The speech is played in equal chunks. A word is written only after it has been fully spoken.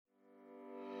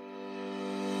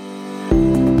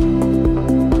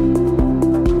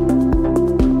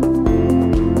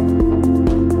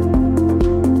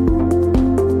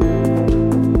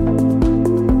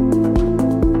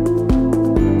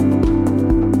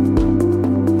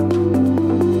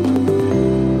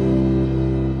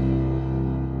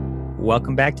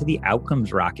Welcome back to the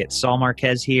Outcomes Rocket. Saul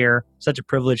Marquez here. Such a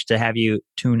privilege to have you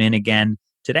tune in again.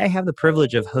 Today I have the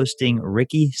privilege of hosting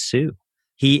Ricky Su.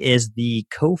 He is the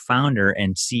co-founder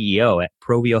and CEO at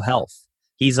Provio Health.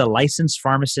 He's a licensed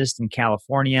pharmacist in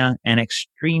California and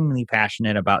extremely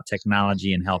passionate about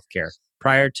technology and healthcare.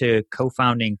 Prior to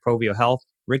co-founding Provio Health,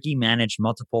 Ricky managed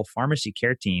multiple pharmacy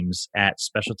care teams at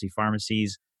specialty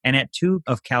pharmacies and at two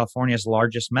of California's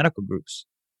largest medical groups.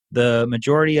 The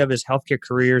majority of his healthcare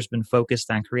career has been focused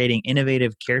on creating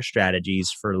innovative care strategies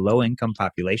for low-income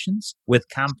populations with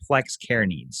complex care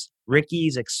needs.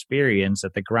 Ricky's experience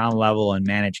at the ground level in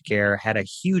managed care had a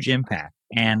huge impact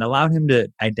and allowed him to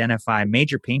identify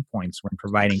major pain points when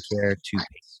providing care to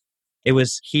patients. It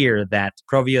was here that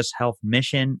Provio's health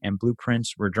mission and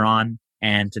blueprints were drawn.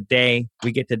 And today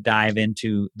we get to dive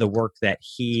into the work that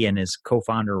he and his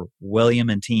co-founder,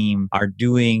 William, and team are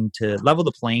doing to level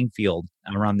the playing field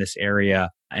around this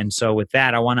area. And so with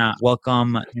that, I want to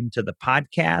welcome him to the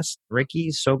podcast.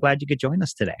 Ricky, so glad you could join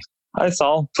us today. Hi,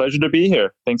 Saul. Pleasure to be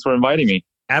here. Thanks for inviting me.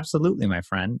 Absolutely, my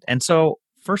friend. And so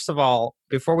first of all,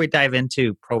 before we dive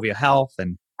into Provio Health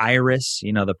and Iris,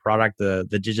 the product,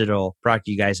 the digital product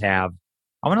you guys have,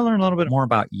 I want to learn a little bit more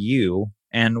about you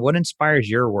and what inspires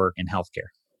your work in healthcare.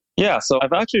 Yeah, so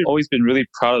I've actually always been really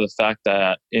proud of the fact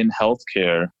that in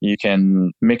healthcare, you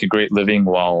can make a great living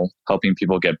while helping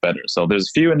people get better. So there's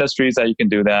a few industries that you can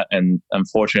do that, and I'm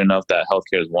fortunate enough that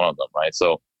healthcare is one of them, right?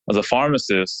 So as a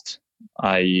pharmacist,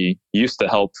 I used to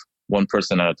help one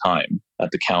person at a time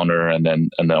at the counter and then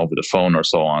over the phone or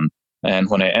so on. And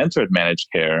when I entered managed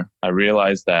care, I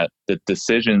realized that the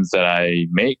decisions that I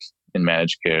make in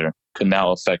managed care could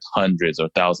now affect hundreds or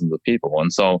thousands of people.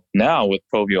 And so now with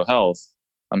Provio Health,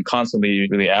 I'm constantly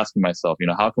really asking myself,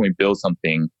 how can we build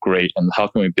something great and how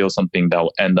can we build something that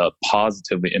will end up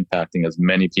positively impacting as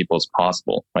many people as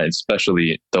possible, right?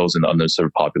 Especially those in the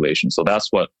underserved population. So that's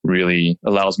what really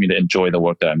allows me to enjoy the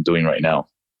work that I'm doing right now.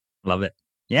 Love it.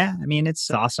 Yeah,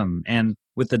 it's awesome. And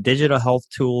with the digital health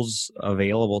tools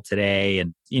available today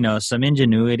and, some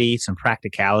ingenuity, some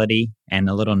practicality, and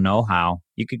a little know-how,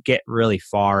 you could get really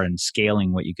far in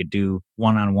scaling what you could do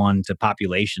one-on-one to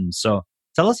populations. So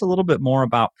tell us a little bit more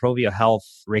about Provio Health,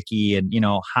 Ricky, and,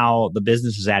 how the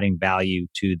business is adding value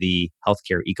to the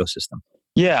healthcare ecosystem.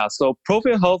 Yeah, so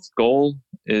Provio Health's goal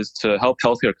is to help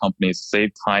healthcare companies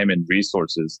save time and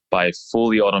resources by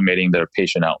fully automating their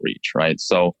patient outreach, right?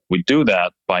 So we do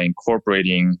that by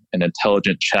incorporating an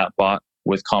intelligent chatbot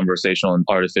with conversational and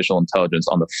artificial intelligence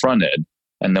on the front end.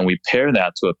 And then we pair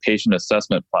that to a patient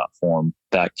assessment platform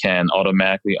that can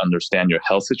automatically understand your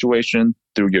health situation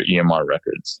through your EMR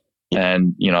records.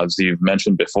 And, as you've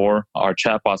mentioned before, our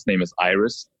chatbot's name is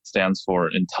Iris, stands for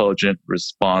Intelligent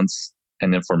Response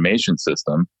and Information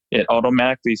System. It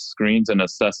automatically screens and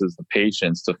assesses the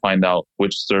patients to find out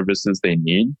which services they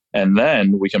need. And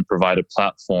then we can provide a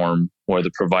platform where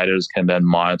the providers can then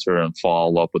monitor and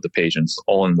follow up with the patients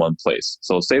all in one place.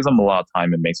 So it saves them a lot of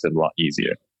time and makes it a lot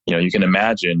easier. You can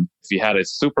imagine if you had a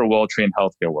super well-trained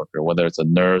healthcare worker, whether it's a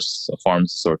nurse, a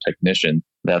pharmacist, or a technician,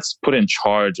 that's put in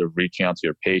charge of reaching out to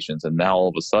your patients. And now all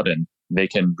of a sudden, they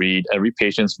can read every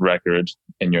patient's record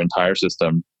in your entire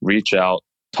system, reach out,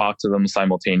 talk to them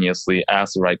simultaneously,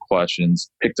 ask the right questions,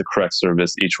 pick the correct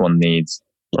service each one needs,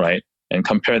 right? And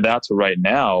compare that to right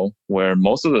now, where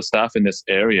most of the staff in this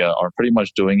area are pretty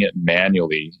much doing it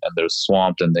manually and they're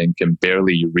swamped and they can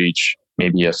barely reach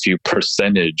maybe a few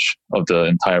percentage of the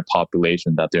entire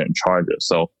population that they're in charge of.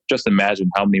 So just imagine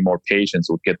how many more patients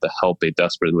will get the help they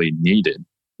desperately needed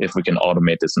if we can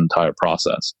automate this entire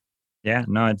process. Yeah,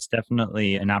 no, it's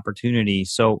definitely an opportunity.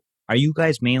 So are you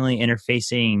guys mainly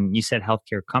interfacing, you said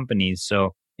healthcare companies,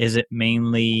 so is it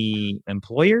mainly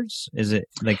employers? Is it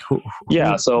like who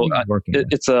yeah, so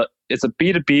it's a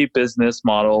B2B business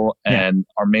model, and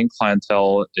our main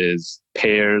clientele is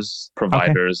payers,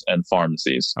 providers, and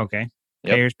pharmacies. Okay.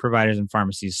 Yep. Payers, providers, and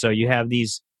pharmacies. So you have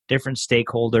these different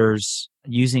stakeholders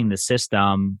using the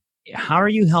system. How are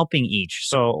you helping each?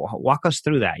 So walk us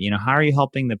through that. How are you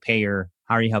helping the payer?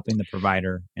 How are you helping the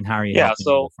provider? And how are you helping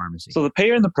the pharmacy? So the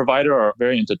payer and the provider are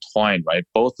very intertwined, right?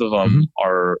 Both of them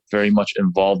are very much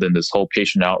involved in this whole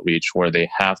patient outreach where they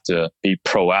have to be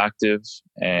proactive,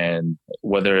 and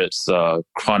whether it's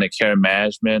chronic care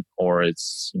management or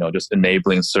it's just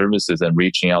enabling services and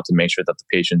reaching out to make sure that the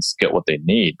patients get what they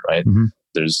need, right?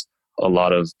 There's a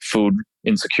lot of food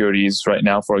insecurities right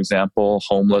now, for example,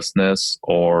 homelessness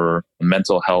or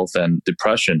mental health and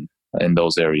depression in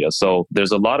those areas. So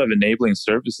there's a lot of enabling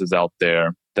services out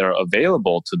there that are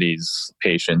available to these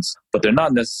patients, but they're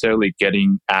not necessarily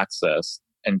getting access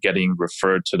and getting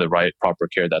referred to the right proper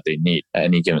care that they need at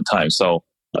any given time. So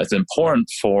it's important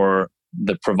for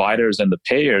the providers and the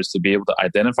payers to be able to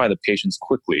identify the patients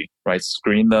quickly, right?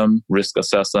 Screen them, risk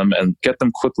assess them, and get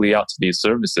them quickly out to these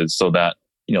services so that,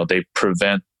 they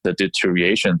prevent the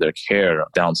deterioration of their care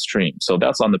downstream. So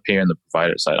that's on the payer and the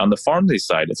provider side. On the pharmacy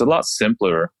side, it's a lot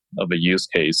simpler of a use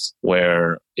case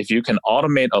where if you can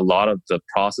automate a lot of the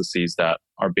processes that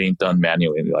are being done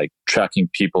manually, like tracking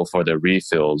people for their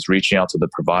refills, reaching out to the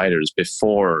providers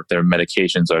before their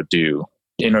medications are due,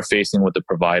 interfacing with the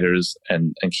providers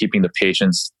and keeping the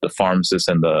patients, the pharmacists,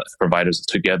 and the providers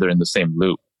together in the same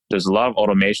loop. There's a lot of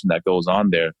automation that goes on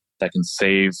there that can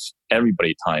save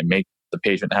everybody time, make the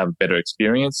patient have a better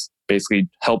experience, basically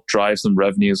help drive some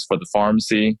revenues for the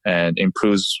pharmacy and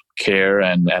improves care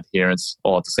and adherence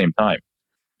all at the same time.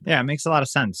 Yeah, it makes a lot of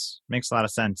sense.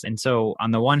 And so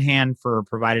on the one hand, for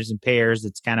providers and payers,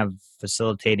 it's kind of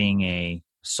facilitating a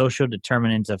social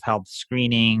determinants of health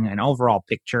screening, an overall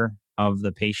picture of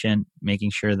the patient,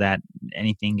 making sure that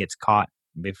anything gets caught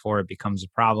before it becomes a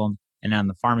problem. And on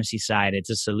the pharmacy side, it's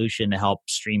a solution to help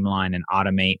streamline and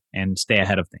automate and stay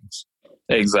ahead of things.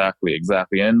 Exactly.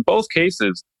 In both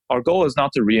cases, our goal is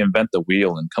not to reinvent the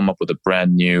wheel and come up with a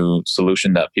brand new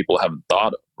solution that people haven't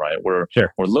thought of, right? We're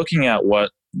looking at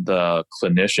what the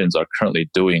clinicians are currently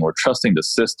doing. We're trusting the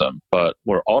system, but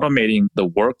we're automating the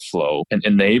workflow and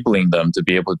enabling them to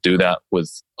be able to do that with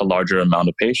a larger amount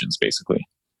of patients, basically.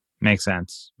 Makes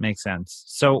sense.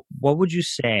 So what would you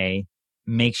say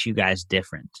makes you guys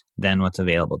different than what's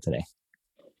available today?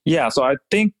 Yeah, so I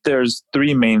think there's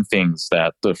three main things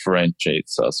that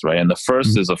differentiates us, right? And the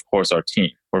first is, of course, our team.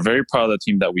 We're very proud of the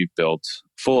team that we've built,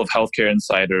 full of healthcare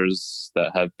insiders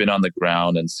that have been on the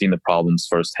ground and seen the problems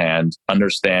firsthand,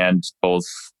 understand both,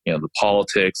 the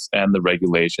politics and the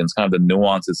regulations, kind of the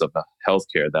nuances of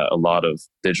healthcare that a lot of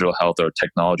digital health or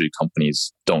technology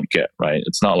companies don't get, right?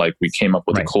 It's not like we came up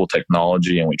with a cool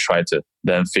technology and we tried to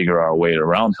then figure our way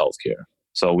around healthcare.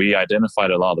 So we identified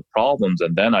a lot of the problems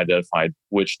and then identified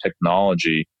which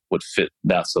technology would fit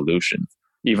that solution.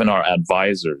 Even our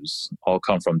advisors all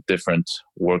come from different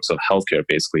works of healthcare,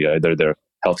 basically. Either they're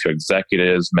healthcare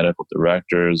executives, medical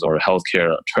directors, or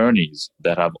healthcare attorneys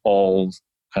that have all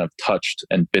kind of touched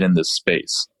and been in this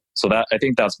space. So I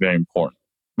think that's very important.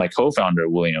 My co-founder,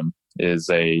 William, is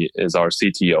our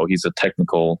CTO. He's a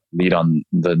technical lead on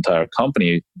the entire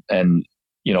company. And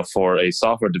for a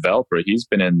software developer, he's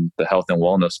been in the health and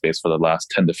wellness space for the last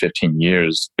 10 to 15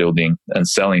 years, building and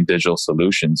selling digital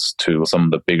solutions to some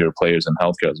of the bigger players in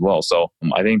healthcare as well. So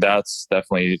I think that's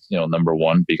definitely, number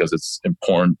one, because it's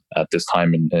important at this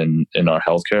time in our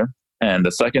healthcare. And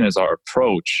the second is our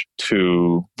approach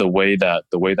to the way that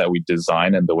we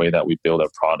design and the way that we build our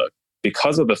product.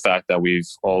 Because of the fact that we've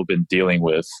all been dealing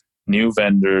with new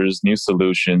vendors, new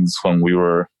solutions when we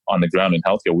were on the ground in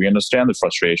healthcare, we understand the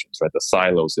frustrations, right? The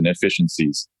silos,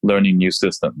 inefficiencies, learning new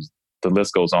systems. The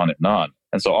list goes on and on.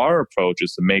 And so our approach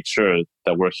is to make sure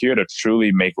that we're here to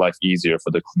truly make life easier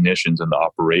for the clinicians and the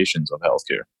operations of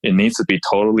healthcare. It needs to be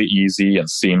totally easy and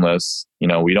seamless.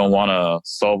 We don't want to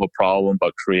solve a problem,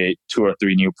 but create 2 or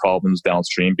 3 new problems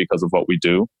downstream because of what we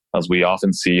do, as we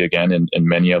often see again in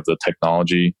many of the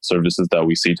technology services that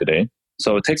we see today.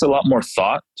 So it takes a lot more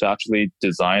thought to actually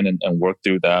design and work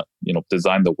through that,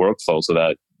 design the workflow so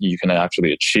that you can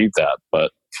actually achieve that.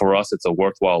 But for us, it's a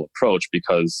worthwhile approach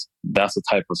because that's the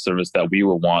type of service that we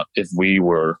would want if we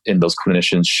were in those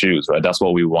clinicians' shoes, right? That's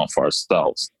what we want for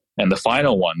ourselves. And the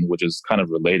final one, which is kind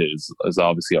of related, is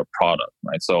obviously our product,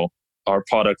 right? So our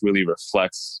product really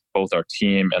reflects both our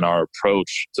team and our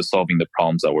approach to solving the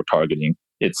problems that we're targeting.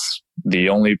 It's the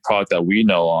only product that we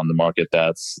know on the market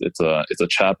it's a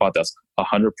chatbot that's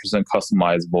 100%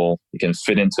 customizable. It can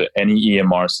fit into any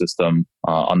EMR system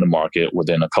on the market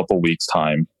within a couple weeks'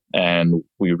 time. And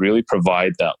we really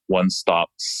provide that one-stop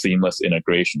seamless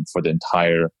integration for the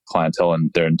entire clientele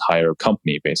and their entire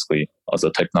company, basically, as a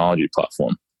technology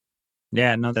platform.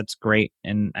 Yeah, no, that's great.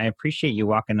 And I appreciate you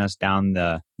walking us down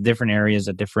the different areas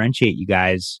that differentiate you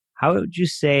guys. How would you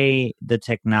say the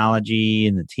technology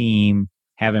and the team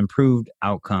have improved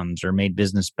outcomes or made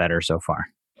business better so far?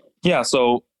 Yeah,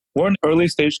 so we're an early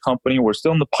stage company. We're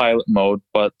still in the pilot mode,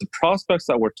 but the prospects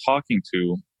that we're talking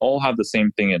to all have the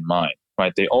same thing in mind,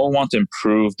 right? They all want to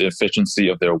improve the efficiency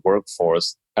of their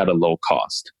workforce at a low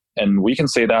cost. And we can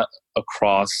say that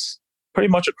pretty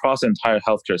much across the entire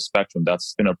healthcare spectrum,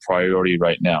 that's been a priority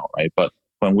right now, right? But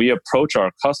when we approach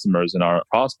our customers and our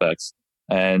prospects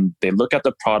and they look at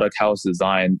the product, how it's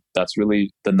designed, that's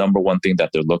really the number one thing that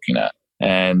they're looking at.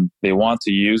 And they want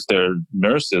to use their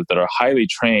nurses that are highly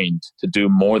trained to do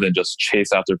more than just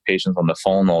chase after patients on the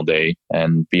phone all day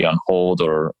and be on hold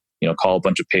or call a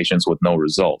bunch of patients with no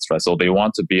results, right? So they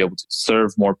want to be able to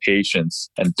serve more patients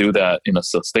and do that in a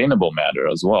sustainable manner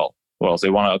as well. Well,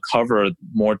 they want to cover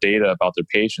more data about their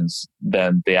patients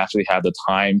than they actually have the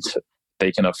time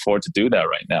they can afford to do that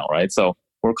right now, right? So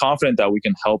we're confident that we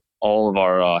can help all of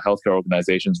our healthcare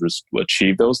organizations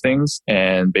achieve those things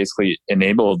and basically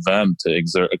enable them to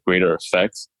exert a greater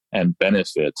effect and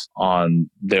benefit on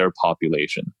their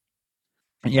population.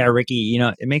 Yeah, Ricky,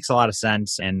 it makes a lot of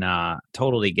sense and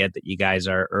totally get that you guys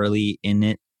are early in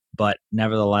it, but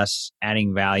nevertheless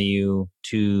adding value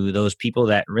to those people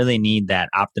that really need that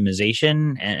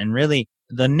optimization. And really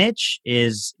the niche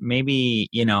is maybe,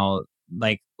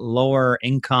 like lower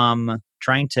income,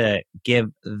 trying to give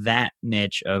that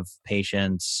niche of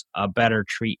patients a better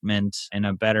treatment and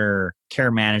a better care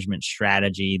management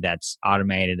strategy that's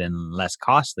automated and less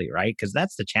costly, right? Because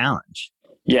that's the challenge.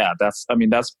 Yeah, that's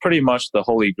pretty much the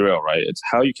holy grail, right? It's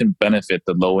how you can benefit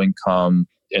the low income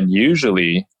and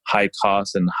usually high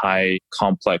cost and high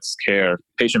complex care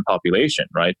patient population,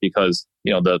 right? Because,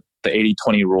 the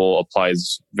 80-20 rule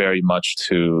applies very much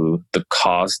to the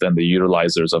cost and the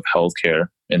utilizers of healthcare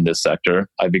in this sector.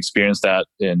 I've experienced that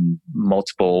in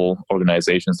multiple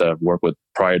organizations that I've worked with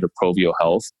prior to Provio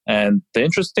Health. And the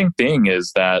interesting thing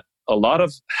is that a lot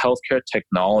of healthcare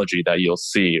technology that you'll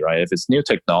see, right? If it's new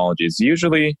technologies,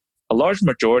 usually a large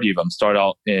majority of them start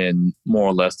out in more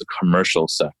or less the commercial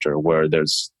sector where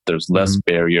there's less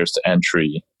barriers to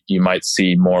entry. You might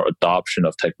see more adoption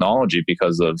of technology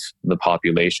because of the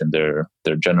population. They're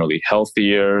generally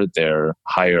healthier, they're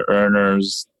higher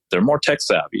earners, they're more tech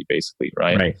savvy, basically,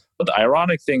 right? But the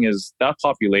ironic thing is that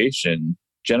population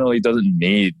generally doesn't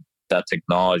need that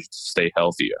technology to stay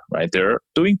healthier, right? They're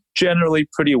doing generally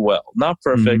pretty well. Not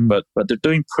perfect, but they're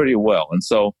doing pretty well. And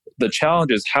so the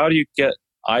challenge is how do you get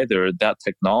either that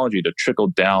technology to trickle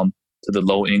down to the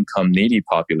low income needy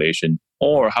population,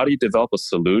 or how do you develop a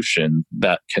solution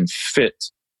that can fit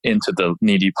into the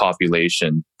needy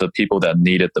population, the people that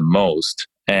need it the most,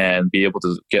 and be able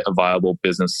to get a viable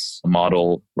business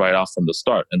model right off from the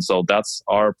start. And so that's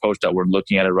our approach that we're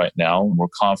looking at it right now. We're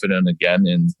confident again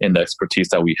in the expertise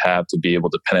that we have to be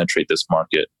able to penetrate this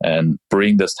market and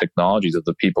bring this technology to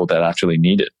the people that actually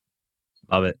need it.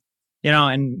 Love it.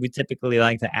 And we typically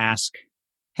like to ask,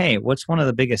 hey, what's one of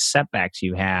the biggest setbacks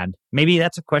you had? Maybe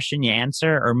that's a question you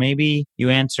answer, or maybe you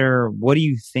answer, what do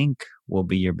you think will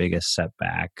be your biggest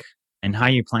setback and how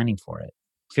you're planning for it?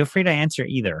 Feel free to answer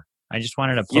either. I just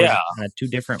wanted to pose it two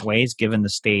different ways, given the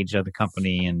stage of the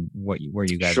company and where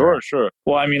you guys are. Sure.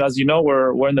 Well, as you know,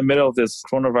 we're in the middle of this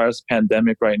coronavirus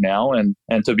pandemic right now, and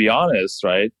to be honest,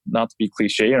 right, not to be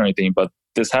cliche or anything, but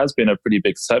this has been a pretty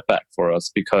big setback for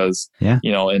us because,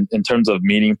 in terms of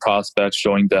meeting prospects,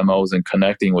 showing demos, and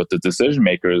connecting with the decision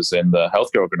makers in the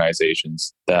healthcare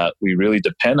organizations that we really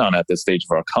depend on at this stage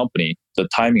of our company, the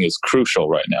timing is crucial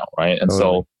right now, right? And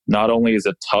so not only is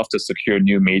it tough to secure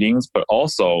new meetings, but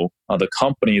also the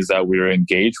companies that we're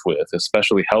engaged with,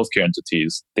 especially healthcare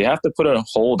entities, they have to put a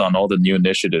hold on all the new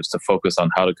initiatives to focus on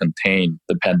how to contain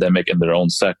the pandemic in their own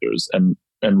sectors. And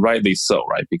rightly so,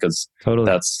 right? Because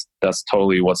that's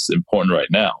totally what's important right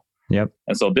now. Yep.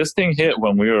 And so this thing hit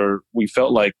when we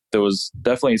felt like there was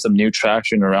definitely some new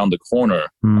traction around the corner.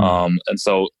 And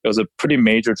so it was a pretty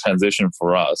major transition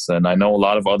for us. And I know a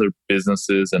lot of other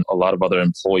businesses and a lot of other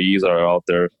employees are out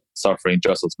there suffering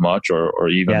just as much or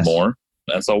even more.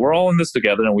 And so we're all in this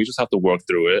together and we just have to work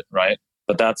through it, right?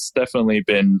 But that's definitely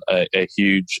been a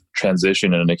huge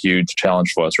transition and a huge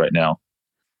challenge for us right now.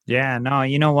 Yeah, no,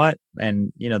 you know what?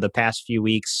 And, the past few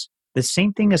weeks, the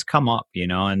same thing has come up,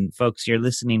 and folks, you're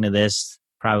listening to this,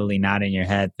 probably nodding your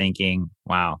head thinking,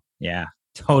 wow, yeah,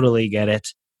 totally get it.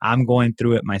 I'm going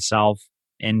through it myself.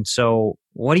 And so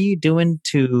what are you doing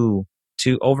to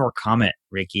overcome it,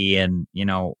 Ricky? And,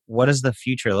 what does the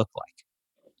future look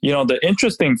like? The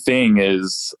interesting thing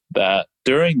is that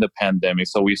during the pandemic,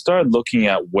 so we started looking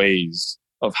at ways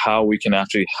of how we can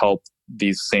actually help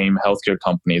these same healthcare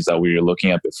companies that we were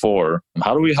looking at before.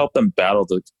 How do we help them battle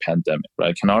the pandemic,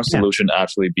 right? Can our solution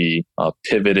actually be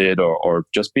pivoted or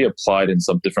just be applied in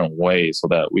some different way so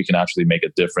that we can actually make a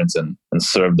difference and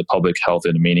serve the public health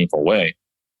in a meaningful way?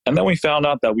 And then we found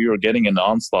out that we were getting an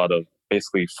onslaught of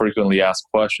basically frequently asked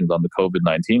questions on the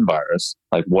COVID-19 virus.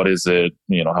 Like, what is it?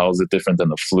 How is it different than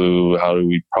the flu? How do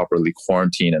we properly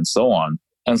quarantine and so on?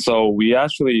 And so we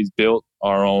actually built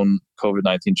our own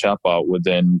COVID-19 chatbot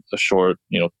within a short,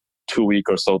 2-week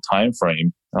or so time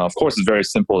frame. Of course, it's very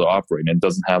simple to operate and it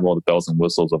doesn't have all the bells and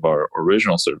whistles of our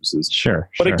original services.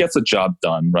 But it gets the job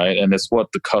done, right? And it's what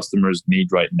the customers need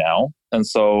right now. And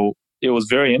so it was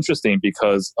very interesting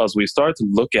because as we started to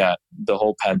look at the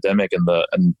whole pandemic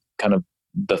and kind of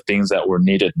the things that were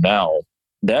needed now.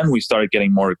 Then we started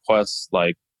getting more requests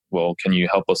like, well, can you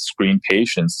help us screen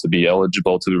patients to be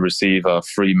eligible to receive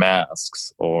free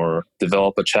masks, or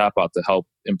develop a chatbot to help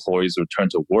employees return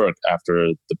to work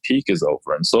after the peak is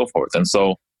over, and so forth. And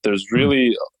so there's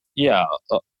really,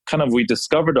 kind of, we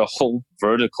discovered a whole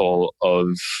vertical of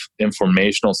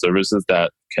informational services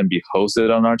that can be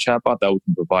hosted on our chatbot that we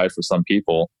can provide for some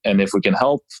people. And if we can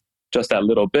help just that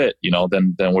little bit,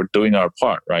 then we're doing our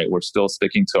part, right? We're still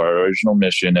sticking to our original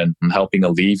mission and helping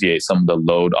alleviate some of the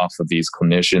load off of these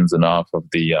clinicians and off of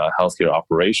the healthcare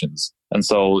operations. And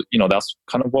so, that's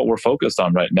kind of what we're focused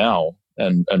on right now,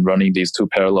 and running these two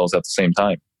parallels at the same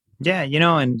time. Yeah,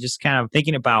 and just kind of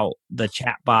thinking about the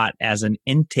chatbot as an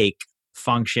intake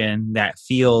function that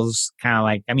feels kind of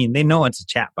like, they know it's a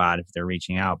chatbot if they're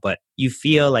reaching out, but you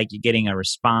feel like you're getting a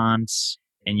response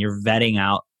and you're vetting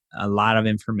out a lot of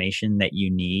information that you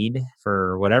need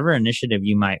for whatever initiative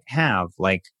you might have,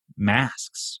 like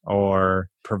masks or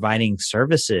providing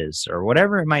services or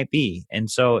whatever it might be. And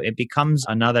so it becomes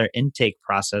another intake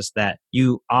process that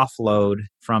you offload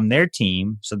from their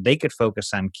team so they could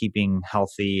focus on keeping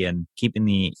healthy and keeping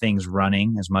the things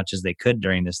running as much as they could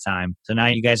during this time. So now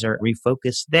you guys are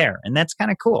refocused there. And that's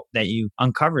kind of cool that you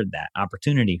uncovered that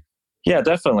opportunity. Yeah,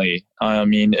 definitely.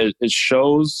 It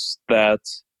shows that,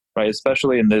 right,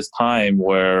 especially in this time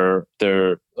where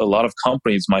a lot of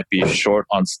companies might be short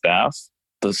on staff,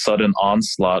 the sudden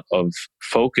onslaught of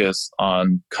focus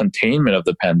on containment of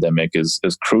the pandemic is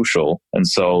crucial. And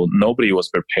so nobody was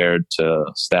prepared to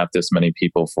staff this many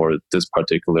people for this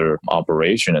particular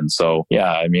operation. And so,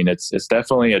 it's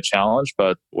definitely a challenge,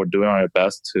 but we're doing our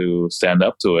best to stand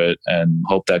up to it and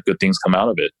hope that good things come out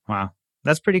of it. Wow.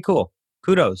 That's pretty cool.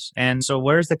 Kudos. And so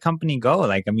where's the company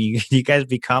go? You guys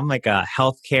become like a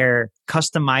healthcare,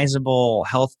 customizable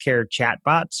healthcare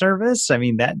chatbot service?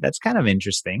 That's kind of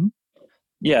interesting.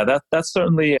 Yeah, that's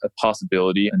certainly a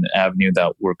possibility, an avenue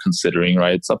that we're considering,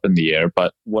 right? It's up in the air.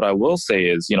 But what I will say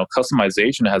is,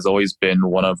 customization has always been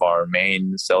one of our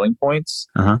main selling points.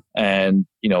 Uh-huh. And,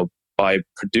 by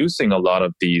producing a lot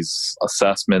of these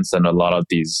assessments and a lot of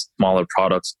these smaller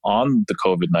products on the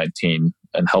COVID-19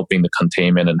 and helping the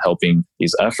containment and helping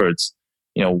these efforts,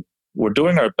 we're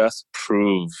doing our best to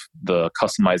prove the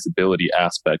customizability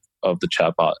aspect of the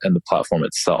chatbot and the platform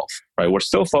itself, right? We're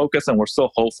still focused and we're still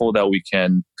hopeful that we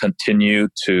can continue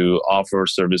to offer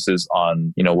services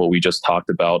on, what we just talked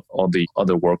about, all the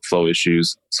other workflow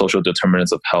issues, social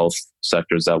determinants of health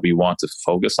sectors that we want to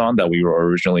focus on that we were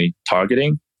originally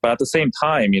targeting. But at the same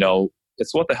time,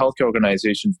 it's what the healthcare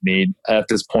organizations need at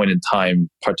this point in time,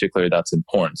 particularly, that's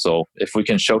important. So if we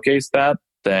can showcase that,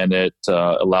 then it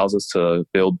allows us to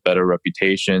build better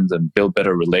reputations and build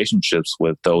better relationships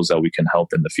with those that we can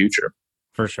help in the future.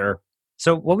 For sure.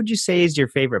 So what would you say is your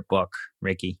favorite book,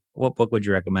 Ricky? What book would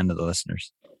you recommend to the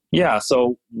listeners? Yeah,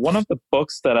 so one of the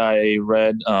books that I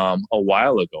read a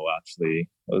while ago, actually,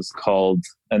 was called,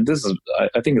 and this is,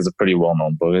 I think is a pretty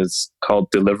well-known book. It's called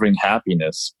Delivering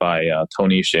Happiness by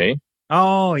Tony Hsieh.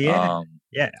 Oh, yeah.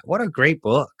 Yeah. What a great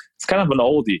book. It's kind of an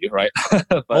oldie, right?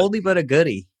 Oldie, but a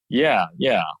goodie. Yeah.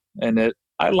 And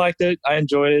I liked it. I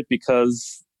enjoyed it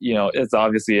because, it's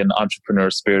obviously an entrepreneur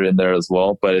spirit in there as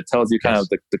well, but it tells you kind of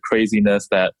the craziness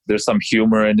that there's some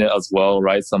humor in it as well,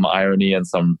 right? Some irony and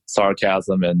some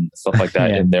sarcasm and stuff like that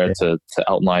in there to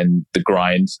outline the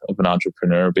grind of an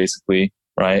entrepreneur, basically,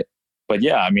 right? But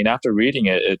yeah, after reading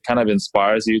it, it kind of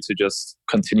inspires you to just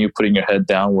continue putting your head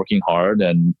down, working hard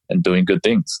and doing good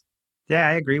things. Yeah,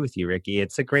 I agree with you, Ricky.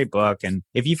 It's a great book. And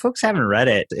if you folks haven't read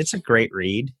it, it's a great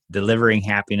read. Delivering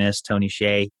Happiness, Tony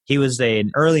Hsieh. He was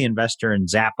an early investor in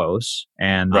Zappos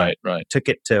and took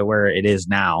it to where it is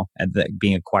now,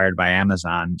 being acquired by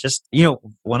Amazon. Just,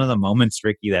 one of the moments,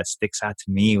 Ricky, that sticks out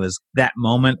to me was that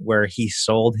moment where he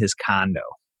sold his condo.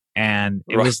 And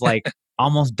it was like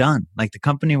almost done. Like the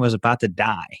company was about to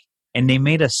die. And they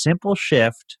made a simple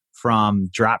shift from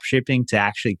drop shipping to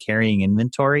actually carrying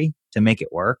inventory to make it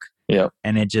work. Yeah.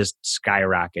 And it just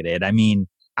skyrocketed.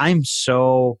 I'm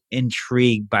so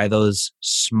intrigued by those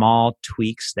small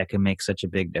tweaks that can make such a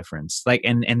big difference.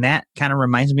 And that kind of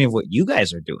reminds me of what you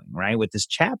guys are doing, right? With this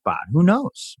chatbot. Who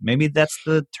knows? Maybe that's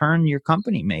the turn your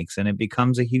company makes and it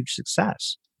becomes a huge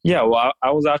success. Yeah, well,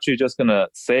 I was actually just going to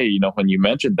say, when you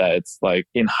mentioned that, it's like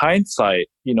in hindsight,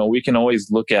 we can always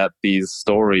look at these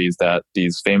stories that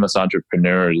these famous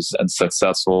entrepreneurs and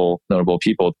successful, notable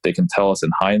people, they can tell us in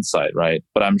hindsight, right?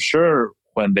 But I'm sure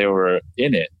when they were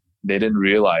in it, they didn't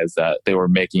realize that they were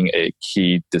making a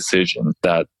key decision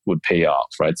that would pay off,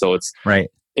 right? So it's right.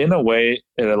 In a way,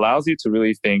 it allows you to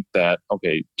really think that,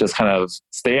 okay, just kind of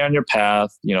stay on your path,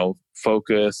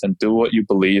 focus and do what you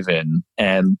believe in.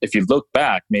 And if you look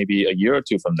back, maybe a year or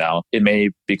two from now, it may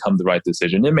become the right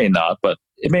decision. It may not, but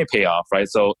it may pay off, right?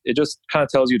 So it just kind of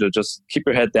tells you to just keep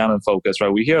your head down and focus,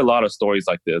 right? We hear a lot of stories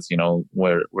like this,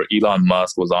 where Elon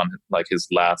Musk was on like his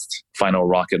last final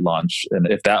rocket launch. And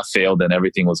if that failed, then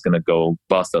everything was going to go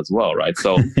bust as well, right?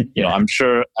 So, I'm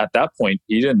sure at that point,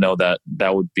 he didn't know that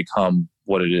would become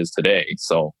what it is today.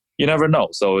 So you never know.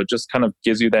 So it just kind of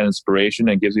gives you that inspiration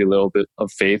and gives you a little bit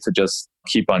of faith to just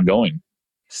keep on going.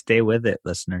 Stay with it,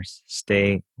 listeners.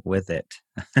 Stay with it.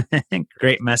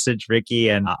 Great message, Ricky.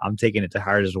 And I'm taking it to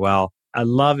heart as well. I'd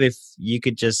love if you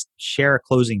could just share a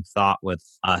closing thought with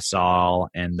us all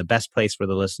and the best place where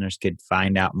the listeners could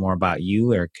find out more about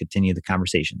you or continue the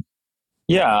conversation.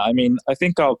 Yeah, I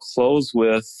think I'll close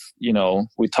with,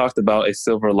 we talked about a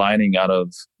silver lining out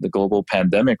of the global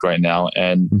pandemic right now.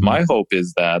 And my hope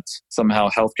is that somehow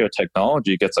healthcare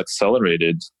technology gets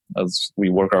accelerated as we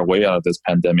work our way out of this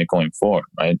pandemic going forward,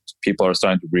 right? People are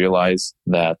starting to realize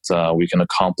that we can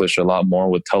accomplish a lot more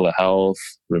with telehealth,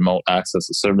 remote access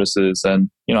to services. And,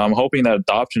 I'm hoping that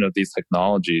adoption of these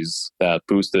technologies that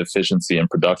boost the efficiency and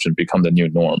production become the new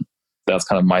norm. That's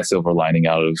kind of my silver lining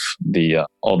out of the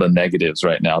all the negatives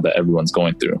right now that everyone's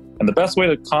going through. And the best way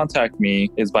to contact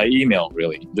me is by email,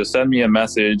 really. Just send me a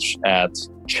message at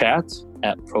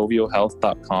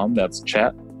chat@proviohealth.com. That's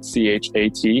chat,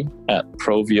 CHAT,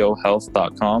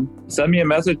 @proviohealth.com. Send me a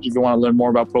message if you want to learn more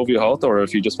about Provio Health or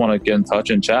if you just want to get in touch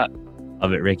and chat.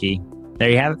 Love it, Ricky. There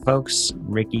you have it, folks.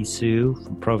 Ricky Su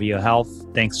from Provio Health.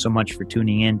 Thanks so much for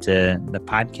tuning in to the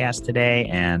podcast today.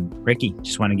 And Ricky,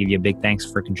 just want to give you a big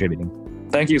thanks for contributing.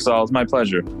 Thank you, Saul. It's my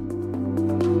pleasure.